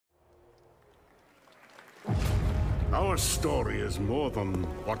Our story is more than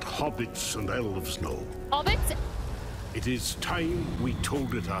what hobbits and elves know. Hobbits? It is time we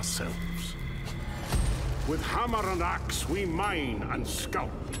told it ourselves. With hammer and axe, we mine and scout.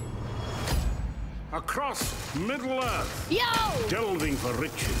 Across Middle-earth, Yo! delving for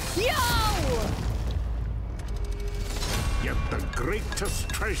riches. Yo! Yet the greatest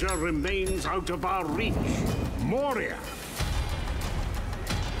treasure remains out of our reach. MORIA.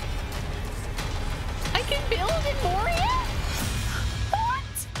 I can build in MORIA?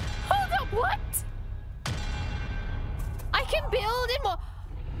 What? Hold up, what? I can build in MORIA.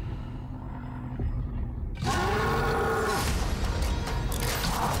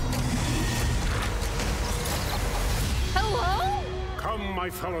 Hello? Come, my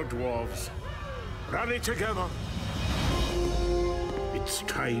fellow dwarves. Rally together. It's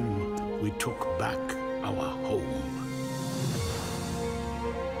time we took back our home.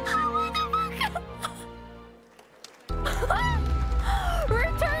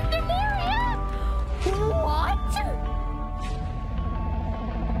 Return to MORIA? What?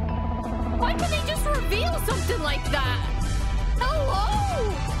 Why could they just reveal something like that? Hello?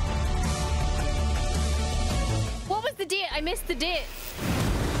 What was the date? I missed the date.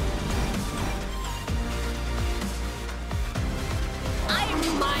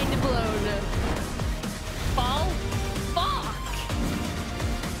 I'm mind blown. Ball? Fuck.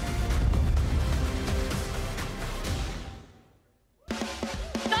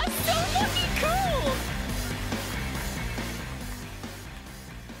 That's so fucking cool.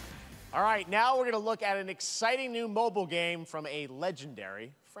 All right, now we're going to look at an exciting new mobile game from a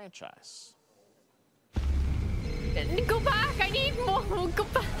legendary franchise. Go back. I need more. Go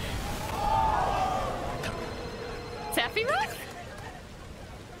back. Sephiroth?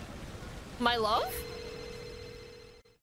 My love?